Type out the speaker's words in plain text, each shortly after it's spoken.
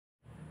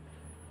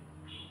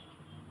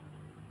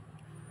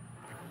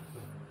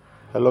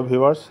Hello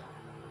viewers,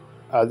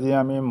 আজি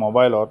আমি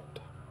মোবাইলত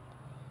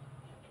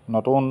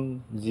নতুন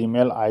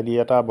জিমেইল আইডি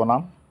এটা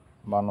বনাম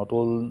বা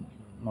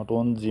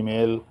নতুন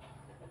জিমেইল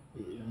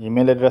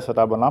ইমেইল এড্ৰেছ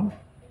এটা বনাম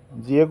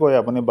যিয়ে কয়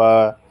আপুনি বা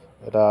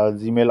এটা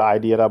জিমেইল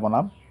আইডি এটা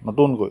বনাম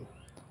নতুনকৈ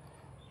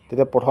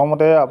তেতিয়া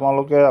প্ৰথমতে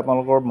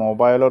আপোনালোকৰ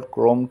মোবাইলত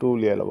ক্ৰোমটো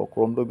উলিয়াই ল'ব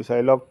ক্ৰোমটো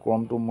বিচাৰি লওক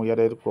ক্ৰোমটো মোৰ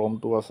ইয়াতে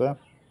ক্ৰোমটো আছে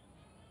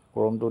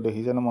ক্ৰোমটো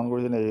দেখিছেনে মন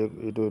কৰিছেনে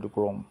এইটো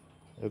ক্ৰোম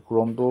এই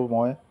ক্ৰোমটো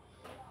মই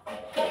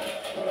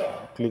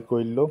ক্লিক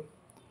কৰি দিলোঁ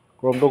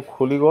ক্ৰোমটো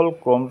খুলি গ'ল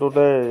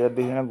ক্ৰোমটোতে ইয়াত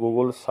দেখিছেনে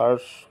গুগল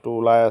সাৰ্চটো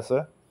ওলাই আছে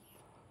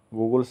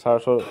গুগল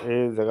সাৰ্চৰ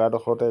এই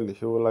জেগাডোখৰতে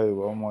লিখিব লাগিব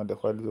মই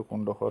দেখুৱাই দিছোঁ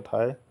কোনডোখৰ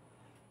ঠাই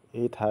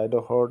এই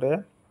ঠাইডোখৰতে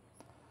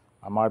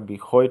আমাৰ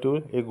বিষয়টো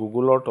এই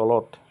গুগলৰ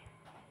তলত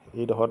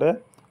এইডোখৰতে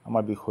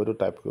আমাৰ বিষয়টো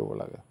টাইপ কৰিব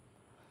লাগে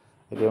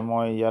এতিয়া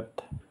মই ইয়াত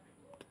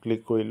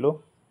ক্লিক কৰিলোঁ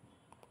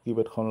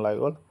কিবোৰ্ডখন ওলাই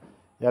গ'ল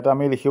ইয়াত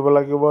আমি লিখিব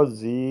লাগিব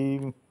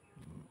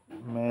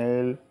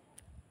জিমেইল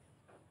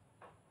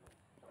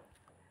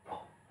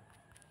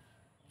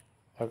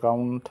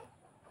account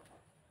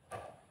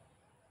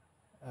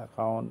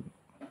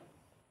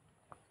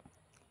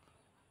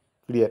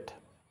create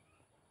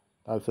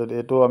তাৰপিছত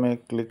এইটো আমি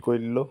ক্লিক কৰি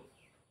দিলোঁ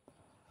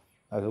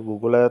তাৰপিছত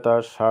গুগলে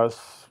তাৰ সাৰ্চ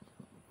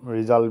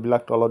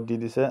ৰিজাল্টবিলাক তলত দি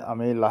দিছে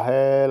আমি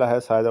লাহে লাহে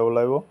চাই যাব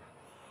লাগিব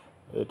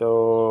এইটো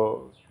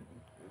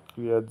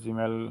ক্ৰিয়েট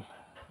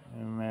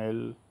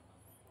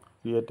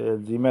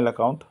জিমেইল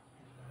একাউণ্ট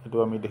এইটো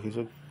আমি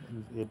দেখিছোঁ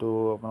এইটো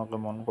আপোনালোকে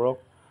মন কৰক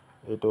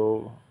এইটো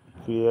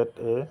ক্ৰিয়েট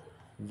এ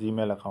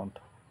জিমেইল একাউণ্ট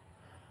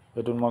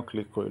এইটোত মই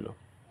ক্লিক কৰিলোঁ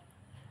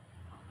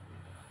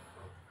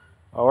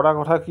আৰু এটা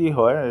কথা কি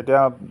হয়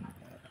এতিয়া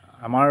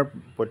আমাৰ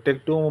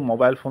প্ৰত্যেকটো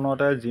মোবাইল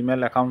ফোনতে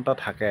জিমেইল একাউণ্ট এটা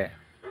থাকে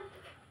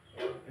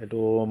এইটো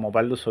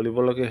মোবাইলটো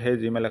চলিবলৈকে সেই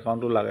জিমেইল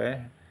একাউণ্টটো লাগে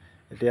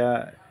এতিয়া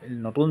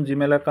নতুন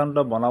জিমেইল একাউণ্ট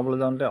এটা বনাবলৈ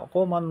যাওঁতে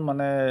অকণমান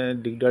মানে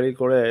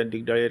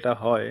দিগদাৰী এটা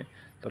হয়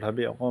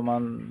তথাপি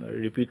অকণমান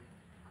ৰিপিট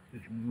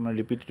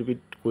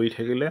কৰি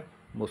থাকিলে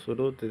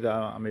বস্তুটো তেতিয়া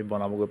আমি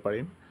বনাবগৈ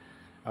পাৰিম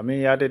আমি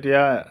ইয়াত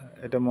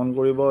এতিয়া মন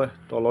কৰিব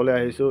তললৈ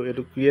আহিছোঁ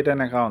এইটো ক্ৰিয়েট এন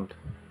একাউণ্ট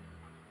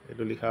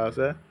এইটো লিখা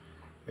আছে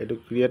এইটো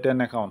ক্ৰিয়েট এন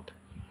একাউণ্ট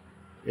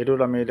এইটোত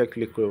আমি এতিয়া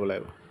ক্লিক কৰিব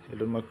লাগিব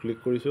এইটোত মই ক্লিক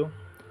কৰিছোঁ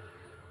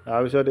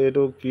তাৰপিছত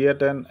এইটো ক্ৰিয়েট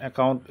এন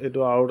একাউণ্ট এইটো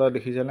আৰু এটা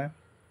দেখিছেনে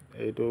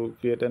এইটো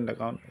ক্ৰিয়েট এন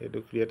একাউণ্ট এইটো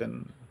ক্ৰিয়েট এন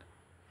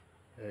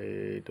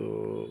এইটো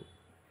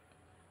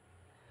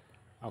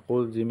আকৌ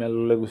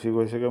জিমেইললৈ গুচি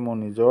গৈছেগৈ মোৰ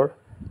নিজৰ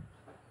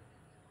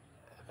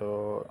তো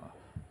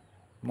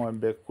মই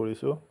বেক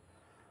কৰিছোঁ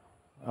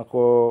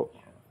আকৌ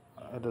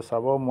এইটো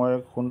চাব মই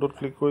কোনটোত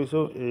ক্লিক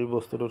কৰিছোঁ এই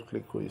বস্তুটোত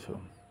ক্লিক কৰিছোঁ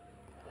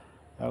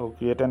আকৌ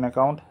ক্ৰিয়েট এন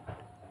একাউণ্ট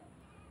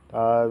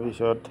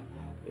তাৰপিছত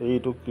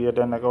এইটো ক্ৰিয়েট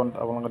এন একাউণ্ট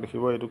আপোনালোকে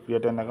দেখিব এইটো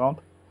ক্ৰিয়েট এন একাউণ্ট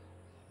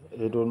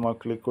এইটোত মই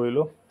ক্লিক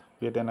কৰিলোঁ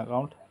ক্ৰিয়েট এন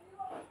একাউণ্ট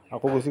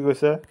আকৌ গুচি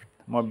গৈছে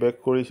মই বেক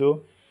কৰিছোঁ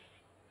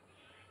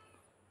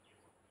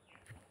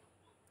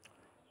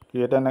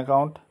create N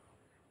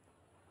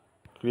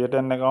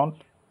account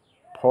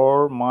for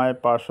my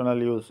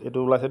personal use এইটো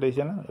ওলাইছে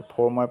দেখিছেনে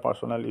ফৰ মাই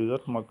পাৰ্চনেল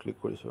ইউজত মই ক্লিক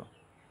কৰিছোঁ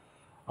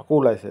আকৌ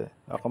ওলাইছে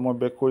আকৌ মই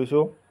বেক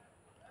কৰিছোঁ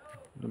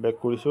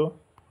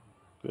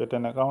create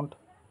N account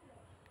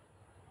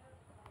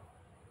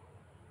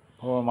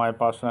for my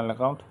personal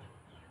account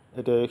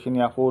এতিয়া এইখিনি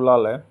আকৌ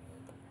ওলালে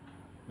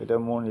এতিয়া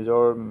মোৰ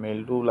নিজৰ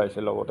মেইলটো ওলাইছে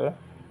লগতে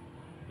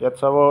ইয়াত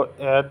চাব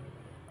এড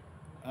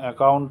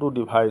একাউণ্ট টু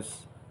ডিভাইচ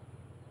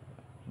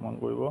মন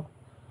কৰিব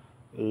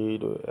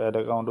এইটো এড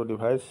একাউণ্ট টু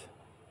ডিভাইচ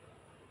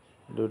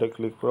দুয়োটা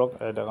ক্লিক কৰক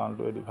এড একাউণ্ট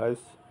টু ডিভাইচ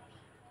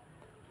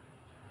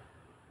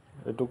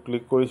এইটো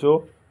ক্লিক কৰিছোঁ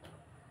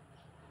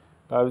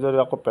তাৰপিছত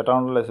আকৌ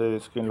পেটাৰ্ণ ওলাইছে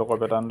স্ক্ৰীন লকৰ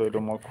পেটাৰ্ণটো এইটো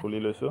মই খুলি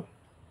লৈছোঁ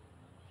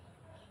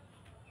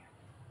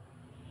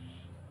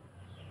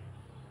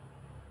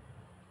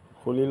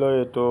খুলি লৈ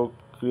এইটো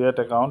ক্ৰিয়েট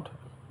একাউণ্ট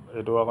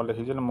এইটো আকৌ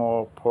দেখিছেনে মোৰ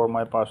ফৰ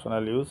মাই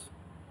পাৰ্চনেল ইউজ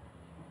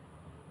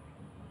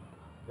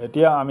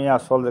এতিয়া আমি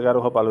আচল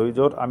জেগাডোখৰ পালোহি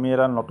য'ত আমি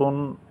এটা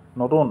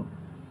নতুন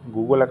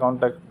গুগল একাউণ্ট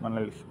এটা মানে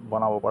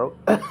বনাব পাৰোঁ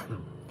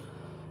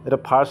এটা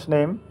ফাৰ্ষ্ট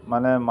নেম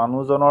মানে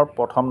মানুহজনৰ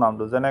প্ৰথম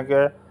নামটো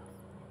যেনেকৈ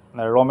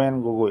ৰমেন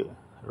গগৈ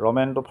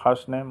ৰমেনটো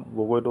ফাৰ্ষ্ট নেম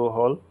গগৈটো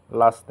হ'ল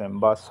লাষ্ট নেম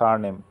বা ছাৰ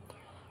নেম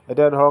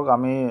এতিয়া ধৰক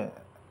আমি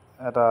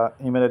এটা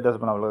ইমেইল এড্ৰেছ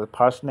বনাব লাগে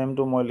ফাৰ্ষ্ট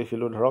নেমটো মই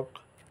লিখিলোঁ ধৰক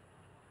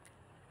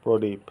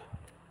প্ৰদীপ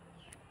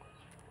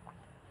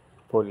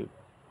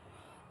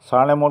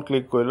ছাৰ নেমত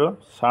ক্লিক কৰিলোঁ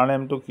ছাৰ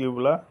নেমটো কি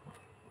বোলা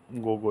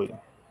গগৈ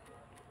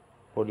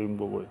প্ৰদীপ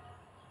গগৈ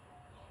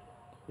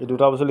এই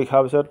দুটা বস্তু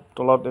লিখাৰ পিছত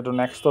তলত এইটো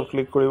নেক্সটত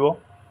ক্লিক কৰিব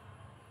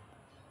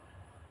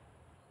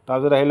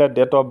তাৰপিছত আহিলে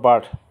ডেট অফ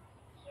বাৰ্থ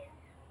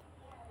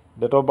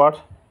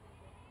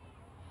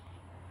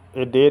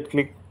এই ডেট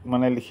ক্লিক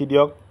মানে লিখি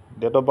দিয়ক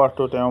ডেট অফ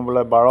বাৰ্থটো তেওঁ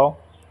বোলে 12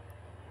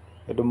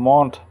 এইটো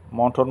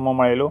মন্থত মই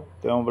মাৰিলোঁ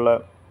তেওঁ বোলে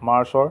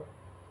মাৰ্চৰ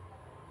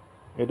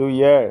এইটো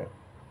ইয়েৰ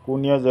কোন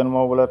ইয়েৰ জন্ম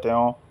বোলে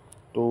তেওঁ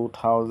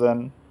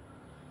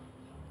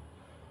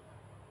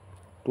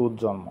 2002ত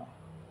জন্ম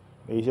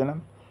দেখিছেনে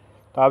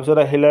তাৰপিছত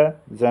আহিলে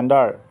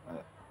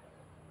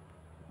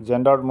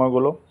জেণ্ডাৰত মই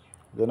গ'লোঁ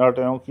জেণ্ডাৰ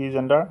তেওঁ কি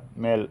জেণ্ডাৰ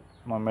মেল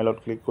মই মেলত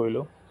ক্লিক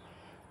কৰিলোঁ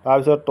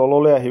তাৰপিছত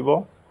তললৈ আহিব,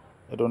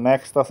 এইটো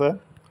নেক্সট আছে,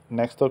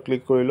 নেক্সটত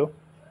ক্লিক কৰিলোঁ।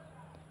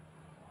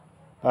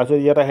 তাৰপিছত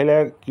ইয়াত আহিলে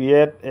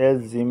ক্ৰিয়েট এ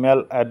জিমেইল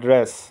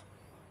এড্ৰেছ।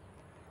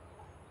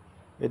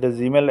 এতিয়া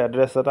জিমেইল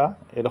এড্ৰেছ এটা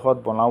এইডোখৰত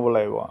বনাব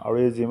লাগিব, আৰু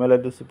এই জিমেইল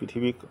এড্ৰেছটো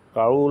পৃথিৱীৰ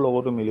কাৰো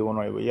লগতো মিলিব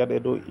নোৱাৰিব। ইয়াত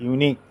এইটো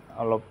ইউনিক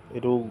অলপ,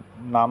 এইটো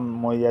নাম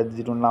মই ইয়াত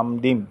যিটো নাম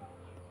দিম,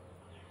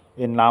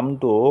 এই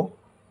নামটো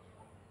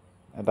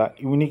এটা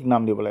ইউনিক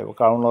নাম দিব লাগিব,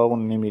 কাৰো লগত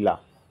নিমিলা।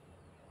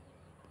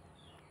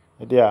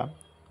 এতিয়া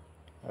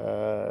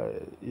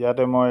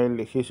ইয়াতে মই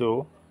লিখিছোঁ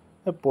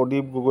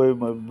প্ৰদীপ গগৈ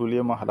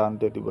বুলিয়ে মই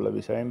সাধাৰণতে দিবলৈ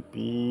বিচাৰিম,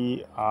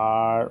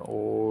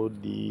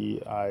 PRODIP,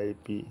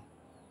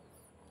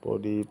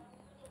 প্ৰদীপ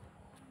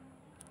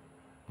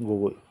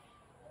গগৈ।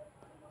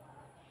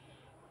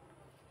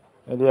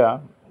 এতিয়া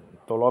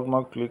তলত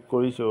মই ক্লিক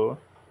কৰিছোঁ,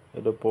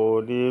 এইটো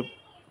প্ৰদীপ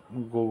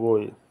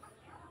গগৈ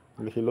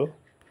লিখিলোঁ,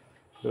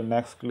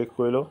 নেক্সট ক্লিক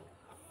কৰিলোঁ।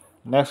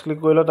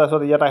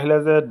 তাৰপিছত ইয়াত আহিলে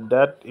যে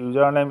date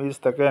user name is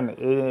taken,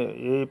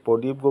 এই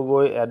প্ৰদীপ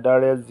গগৈ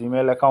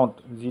 @gmail একাউণ্ট,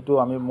 যিটো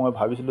মই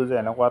ভাবিছিলোঁ যে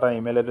এনেকুৱা এটা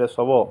ইমেইল এড্ৰেছ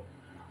হ'ব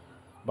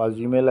বা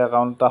জিমেইল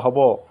একাউণ্ট এটা হ'ব,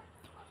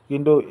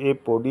 কিন্তু এই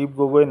প্ৰদীপ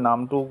গগৈ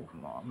নামটো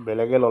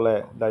বেলেগে ল'লে,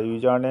 the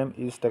user name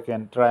is taken,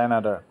 try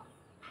another,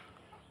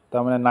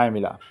 তাৰমানে নাই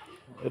মিলা।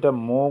 এতিয়া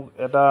মোক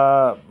এটা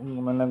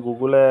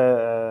গুগলে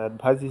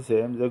এডভাইচ দিছে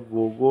যে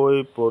গগৈ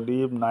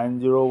প্ৰদীপ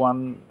 901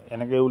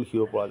 এনেকৈও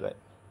লিখিব পৰা যায়।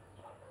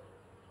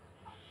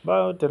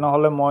 বাৰু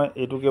তেনেহ'লে মই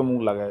এইটোকে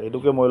মোক লাগে,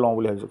 এইটোকে মই লওঁ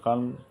বুলি ভাবিছোঁ,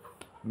 কাৰণ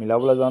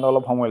মিলাবলৈ যাওঁতে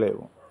অলপ সময়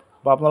লাগিব।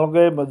 বা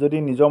আপোনালোকে যদি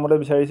নিজৰ মতে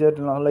বিচাৰিছে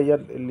তেনেহ'লে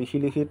ইয়াত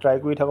লিখি ট্ৰাই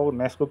কৰি থাকক।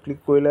 নেক্সটত ক্লিক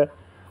কৰিলে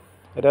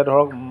এতিয়া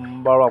ধৰক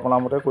বাৰু আপোনাৰ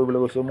মতে কৰিবলৈ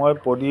গৈছোঁ। মই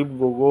প্ৰদীপ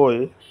গগৈ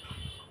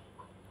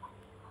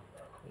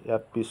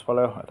ইয়াত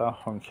পিছফালে এটা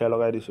সংখ্যা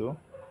লগাই দিছোঁ,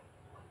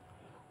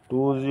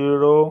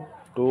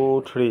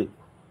 2023,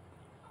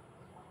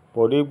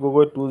 প্ৰদীপ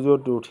গগৈ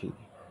 2023,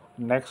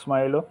 নেক্সট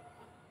মাৰিলোঁ।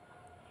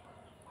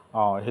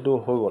 সেইটো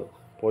হৈ গ'ল,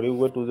 প্ৰদীপ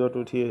গগৈ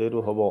 2023 সেইটো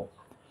হ'ব।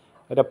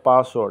 এতিয়া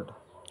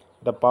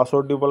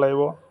পাছৱৰ্ড দিব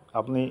লাগিব।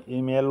 আপুনি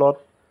ইমেইলত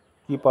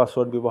কি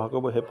পাছৱৰ্ড ব্যৱহাৰ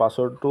কৰিব, সেই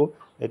পাছৱৰ্ডটো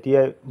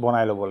এতিয়াই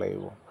বনাই ল'ব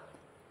লাগিব।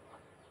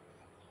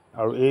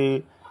 আৰু এই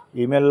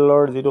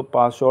ইমেইলৰ যিটো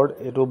পাছৱৰ্ড,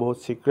 এইটো বহুত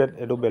চিক্ৰেট,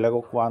 এইটো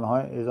বেলেগক কোৱা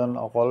নহয়।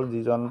 অকল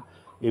যিজন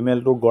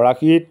ইমেইলটো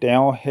গৰাকী,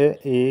 তেওঁহে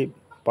এই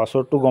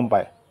পাছৱৰ্ডটো গম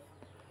পায়।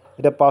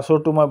 এতিয়া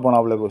পাছৱৰ্ডটো মই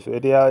বনাবলৈ গৈছোঁ।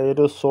 এতিয়া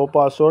এইটো শ্ব'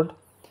 পাছৱৰ্ড,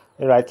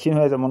 এই ৰাইট চিন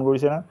হৈ আছে, মন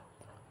কৰিছেনে?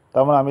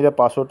 তাৰমানে আমি এতিয়া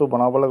পাছৱৰ্ডটো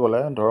বনাবলৈ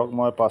গ'লে, ধৰক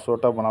মই পাছৱৰ্ড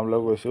এটা বনাবলৈ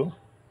গৈছোঁ,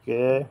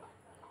 KATHPAR।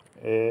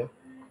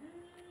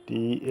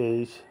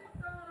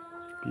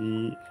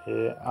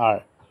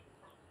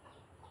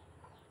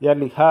 ইয়াত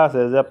লিখা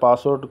আছে যে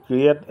পাছৱৰ্ড,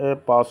 ক্ৰিয়েট এ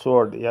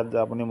পাছৱৰ্ড। ইয়াত যে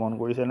আপুনি মন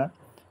কৰিছেনে,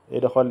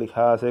 এইডোখৰত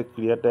লিখা আছে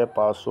ক্ৰিয়েট এ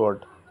পাছৱৰ্ড।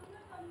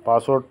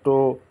 পাছৱৰ্ডটো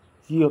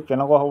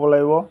কেনেকুৱা হ'ব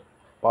লাগিব?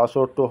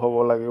 পাছৱৰ্ডটো হ'ব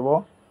লাগিব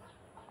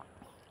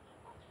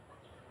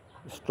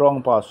strong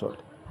password,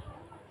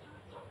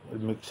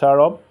 mixer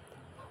of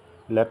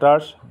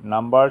letters,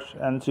 numbers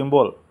and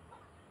symbol.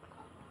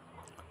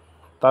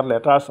 তাত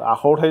লেটাৰ্ছ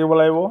আখৰো থাকিব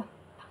লাগিব,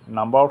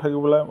 নাম্বাৰো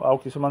থাকিব লাগিব, আৰু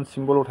কিছুমান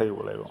চিম্বলো থাকিব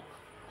লাগিব।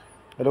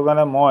 সেইটো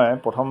কাৰণে মই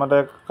প্ৰথমতে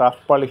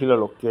কাঠপাৰ লিখি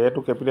ল'লোঁ, কেটো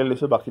কেপিটেল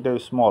দিছোঁ, বাকীটো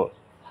স্মল।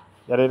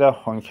 ইয়াত এতিয়া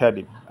সংখ্যা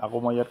দিম। আকৌ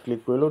মই ইয়াত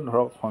ক্লিক কৰিলোঁ,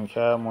 ধৰক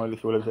সংখ্যা মই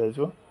লিখিবলৈ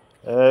বিচাৰিছোঁ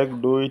 1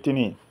 2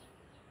 3।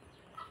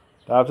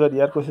 তাৰপিছত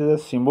ইয়াত কৈছে যে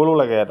চিম্বলো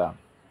লাগে এটা।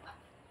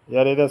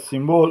 ইয়াত এতিয়া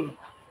চিম্বল,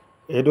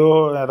 এইটো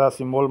এটা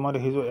চিম্বল মই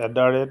দেখিছোঁ, @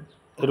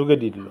 এইটোকে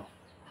দি দিলোঁ,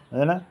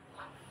 হয়নে?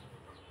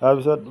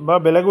 তাৰপিছত বা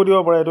বেলেগো দিব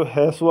পাৰে, এইটো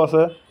হেছো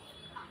আছে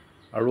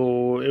আৰু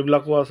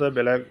এইবিলাকো আছে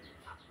বেলেগ,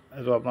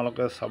 এইটো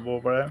আপোনালোকে চাব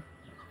পাৰে।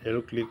 এইটো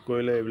ক্লিক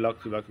কৰিলে এইবিলাক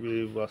কিবাকিবি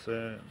আছে,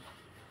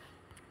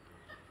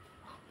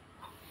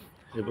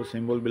 এইবোৰ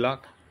চিম্বলবিলাক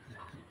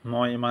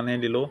মই ইমানেই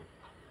দিলোঁ,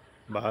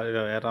 বা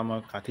এটা মই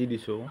কাটি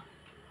দিছোঁ।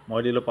 মই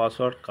দিলোঁ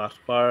পাছৱৰ্ড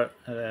কাঠপাৰ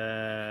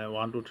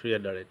 1 2 3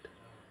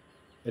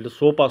 @। এইটো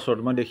শ্ব' পাছৱৰ্ড,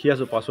 মই দেখি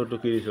আছোঁ পাছৱৰ্ডটো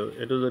কি দিছোঁ।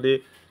 এইটো যদি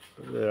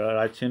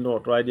ৰাইট চিনটো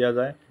আঁতৰাই দিয়া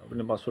যায়,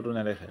 আপুনি পাছৱৰ্ডটো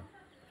নেদেখে।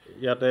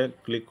 ইয়াতে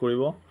ক্লিক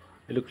কৰিব,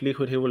 এইটো ক্লিক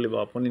হৈ থাকিব লাগিব,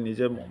 আপুনি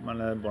নিজে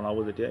বনাব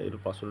যেতিয়া এইটো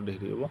পাছৱৰ্ডটো দেখি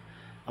থাকিব।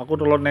 আকৌ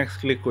তলত নেক্সট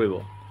ক্লিক কৰিব।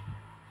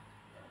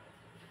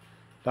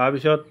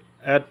 তাৰপিছত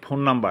এড ফোন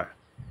নাম্বাৰ,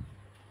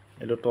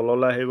 এইটো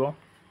তললৈ আহিব।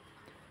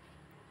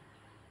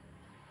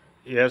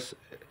 য়েছ,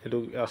 এইটো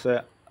আছে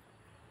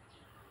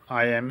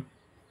I am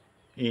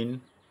in,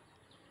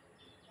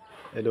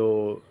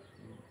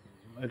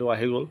 এইটো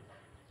আহি গ'ল।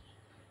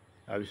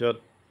 তাৰপিছত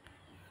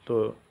এইটো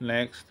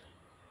নেক্সট,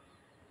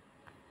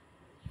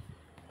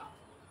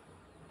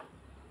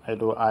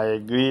 এইটো I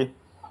agree।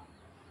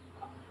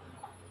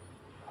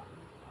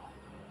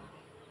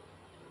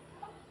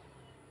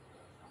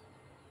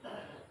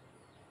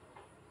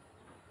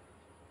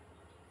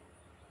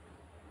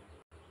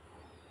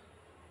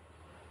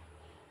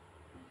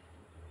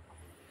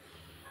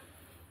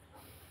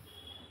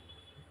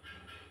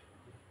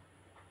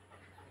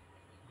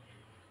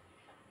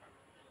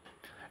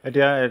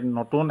 এতিয়া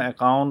নতুন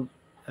একাউণ্ট,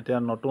 এতিয়া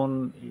নতুন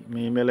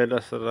ইমেইল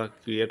এড্ৰেছ এটা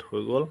ক্ৰিয়েট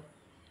হৈ গ'ল।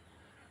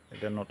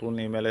 এতিয়া নতুন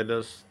ইমেইল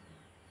এড্ৰেছ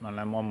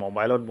মই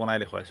মোবাইলত বনাই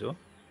দেখুৱাইছোঁ।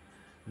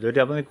 যদি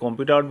আপুনি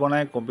কম্পিউটাৰত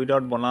বনায়,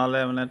 কম্পিউটাৰত বনালে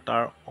মানে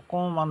তাৰ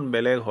অকণমান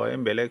বেলেগ হয়।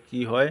 বেলেগ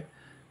কি হয়,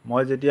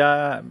 মই যেতিয়া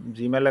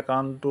জিমেইল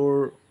একাউণ্টটোৰ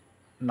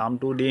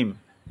নামটো দিম,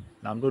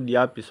 নামটো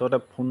দিয়াৰ পিছতে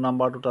ফোন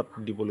নাম্বাৰটো তাত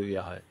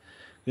দিবলগীয়া হয়।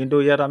 কিন্তু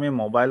ইয়াত আমি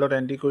মোবাইলত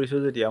এণ্ট্ৰি কৰিছোঁ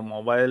যেতিয়া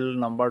মোবাইল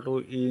নাম্বাৰটো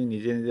ই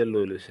নিজে নিজে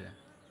লৈ লৈছে।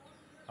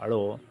 আৰু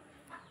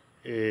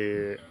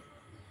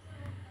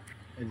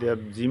এতিয়া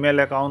জিমেইল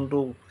একাউণ্টটো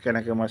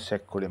কেনেকৈ মই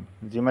চেক কৰিম?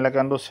 জিমেইল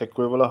একাউণ্টটো চেক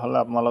কৰিবলৈ হ'লে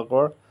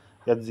আপোনালোকৰ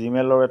ইয়াত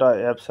জিমেইলৰ এটা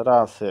এপছ এটা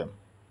আছে,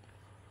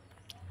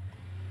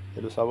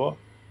 এইটো চাব,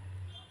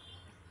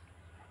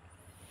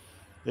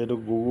 এইটো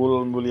গুগল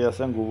বুলি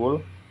আছে, গুগল,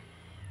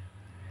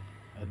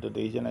 এইটো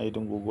দেখিছে নাই?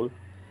 এইটো গুগল,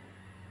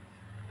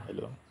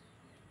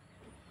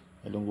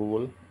 এইটো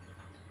গুগল।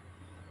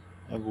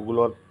 এই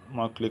গুগলত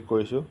মই ক্লিক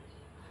কৰিছোঁ,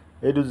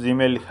 এইটো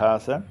জিমেইল লিখা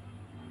আছে,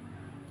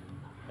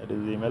 এইটো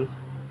জিমেইল।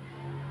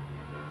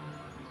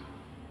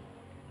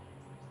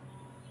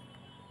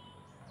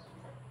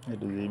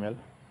 এইটো জিমেইল,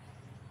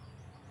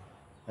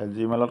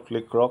 জিমেইলত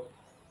ক্লিক কৰক।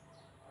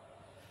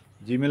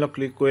 জিমেইলত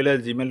ক্লিক কৰিলে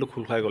জিমেইলটো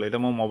খোল খাই গ'ল।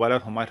 এতিয়া মোৰ মোবাইলত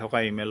সোমাই থকা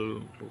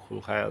ইমেইলটো খোল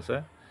খাই আছে।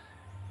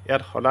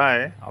 ইয়াত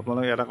সদায়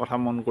আপোনালোকে এটা কথা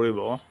মন কৰিব,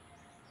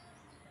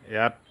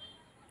 ইয়াত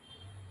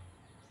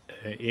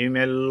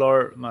ইমেইলৰ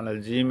মানে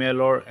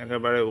জিমেইলৰ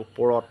একেবাৰে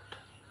ওপৰত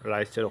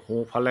ৰাইট চাইড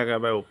সোঁফালে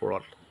একেবাৰে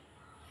ওপৰত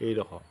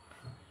এইডোখৰ,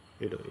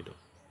 এইটো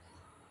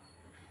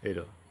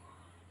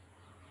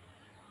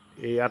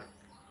ইয়াত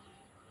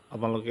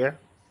আপোনালোকে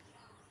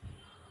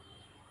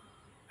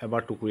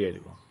এবাৰ টুকুৰিয়াই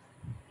দিব।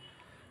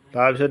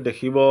 তাৰপিছত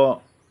দেখিব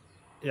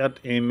ইয়াত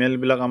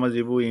ইমেইলবিলাক, আমাৰ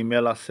যিবোৰ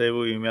ইমেইল আছে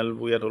এইবোৰ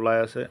ইমেইলবোৰ ইয়াত ওলাই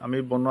আছে। আমি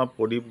বনোৱা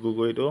প্ৰদীপ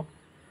গগৈটো,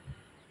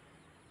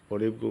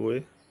 প্ৰদীপ গগৈ,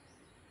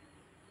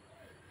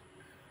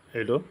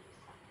 এইটো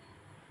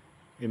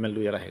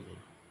ইমেইলটো ইয়াত আহি গ'ল,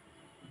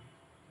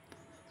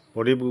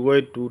 প্ৰদীপ গগৈ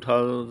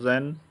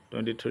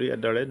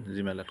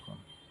 2023@gmail.com।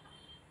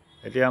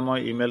 এতিয়া মই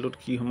ইমেইলটোত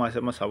কি সোমাইছে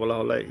মই চাবলৈ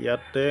হ'লে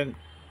ইয়াতে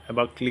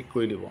এবাৰ ক্লিক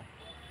কৰি দিব।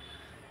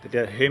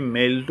 তেতিয়া সেই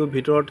মেইলটোৰ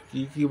ভিতৰত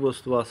কি কি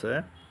বস্তু আছে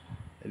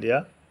এতিয়া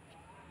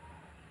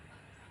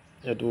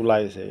এইটো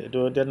ওলাইছে। এইটো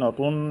এতিয়া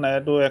নতুন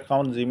এইটো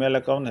একাউণ্ট, জিমেইল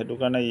একাউণ্ট, সেইটো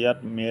কাৰণে ইয়াত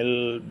মেইল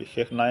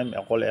বিশেষ নাই,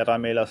 অকল এটা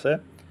মেইল আছে।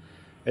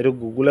 এইটো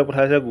গুগলে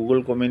পঠাইছে, গুগল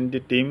কমিউনিটি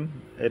টিম।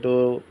 এইটো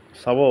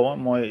চাব,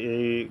 মই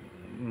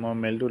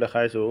মেইলটো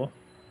দেখাইছোঁ,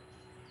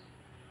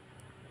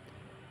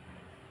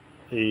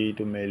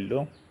 এইটো মেইলটো।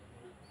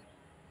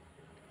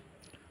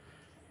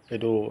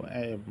 এইটো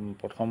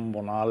প্ৰথম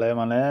বনালে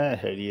মানে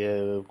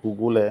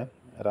গুগলে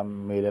এটা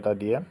মেইল এটা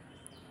দিয়ে।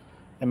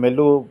 এই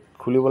মেইলটো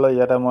খুলিবলৈ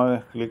ইয়াতে মই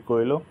ক্লিক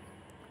কৰিলোঁ।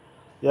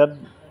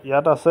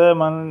 ইয়াত আছে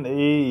মানে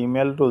এই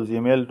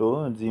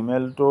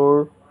জিমেইলটোৰ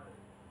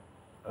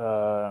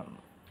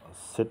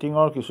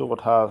ছেটিঙৰ কিছু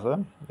কথা আছে,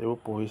 এইবোৰ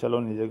পঢ়ি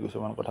চালেও নিজে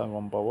কিছুমান কথা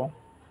গম পাব।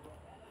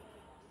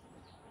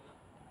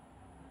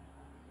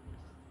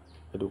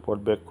 এইটো ওপৰত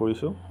বেক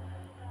কৰিছোঁ।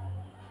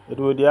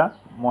 এইটো এতিয়া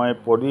মই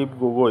প্ৰদীপ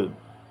গগৈ,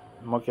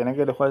 মই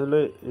কেনেকৈ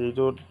দেখুৱাইছিলোঁ,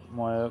 এইটোত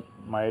মই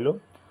মাৰিলোঁ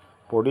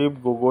প্ৰদীপ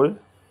গগৈ,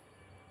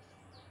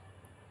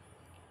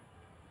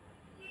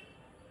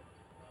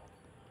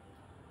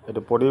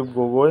 এইটো প্ৰদীপ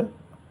গগৈ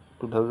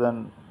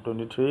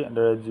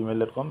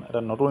 2023@gmail.com। এটা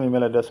নতুন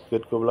ইমেইল এড্ৰেছ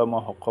ক্ৰিয়েট কৰিবলৈ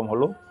মই সক্ষম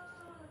হ'লোঁ।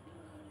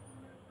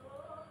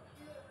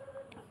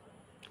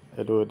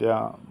 এইটো এতিয়া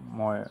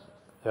মই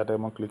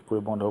ক্লিক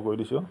কৰি বন্ধ কৰি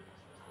দিছোঁ।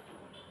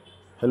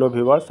 হেল্ল'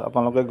 ভিউৱাৰ্ছ,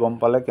 আপোনালোকে গম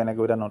পালে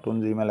কেনেকৈ এটা নতুন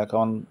জিমেইল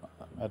একাউণ্ট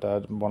এটা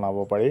বনাব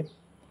পাৰি।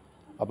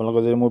 আপোনালোকে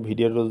যদি মোৰ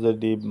ভিডিঅ'টো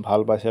যদি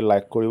ভাল পাইছে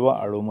লাইক কৰিব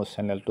আৰু মোৰ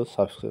চেনেলটো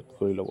ছাবস্ক্ৰাইব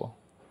কৰি ল'ব।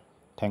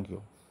 Thank U.